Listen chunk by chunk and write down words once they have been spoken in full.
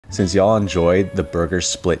Since y'all enjoyed the burger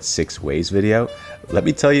split 6 ways video, let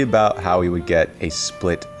me tell you about how we would get a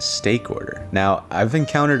split steak order. Now, I've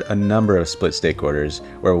encountered a number of split steak orders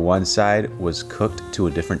where one side was cooked to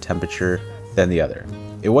a different temperature than the other.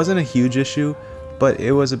 It wasn't a huge issue, but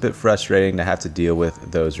it was a bit frustrating to have to deal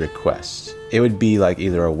with those requests. It would be like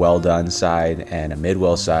either a well done side and a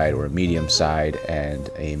mid-well side, or a medium side and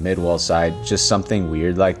a mid-well side, just something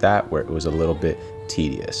weird like that where it was a little bit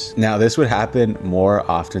tedious. Now, this would happen more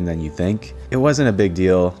often than you think. It wasn't a big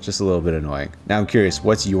deal, just a little bit annoying. Now I'm curious,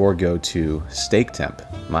 what's your go-to steak temp?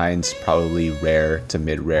 Mine's probably rare to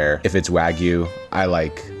mid-rare. If it's Wagyu, I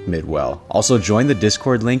like mid-well. Also, join the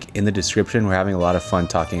Discord link in the description. We're having a lot of fun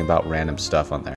talking about random stuff on there.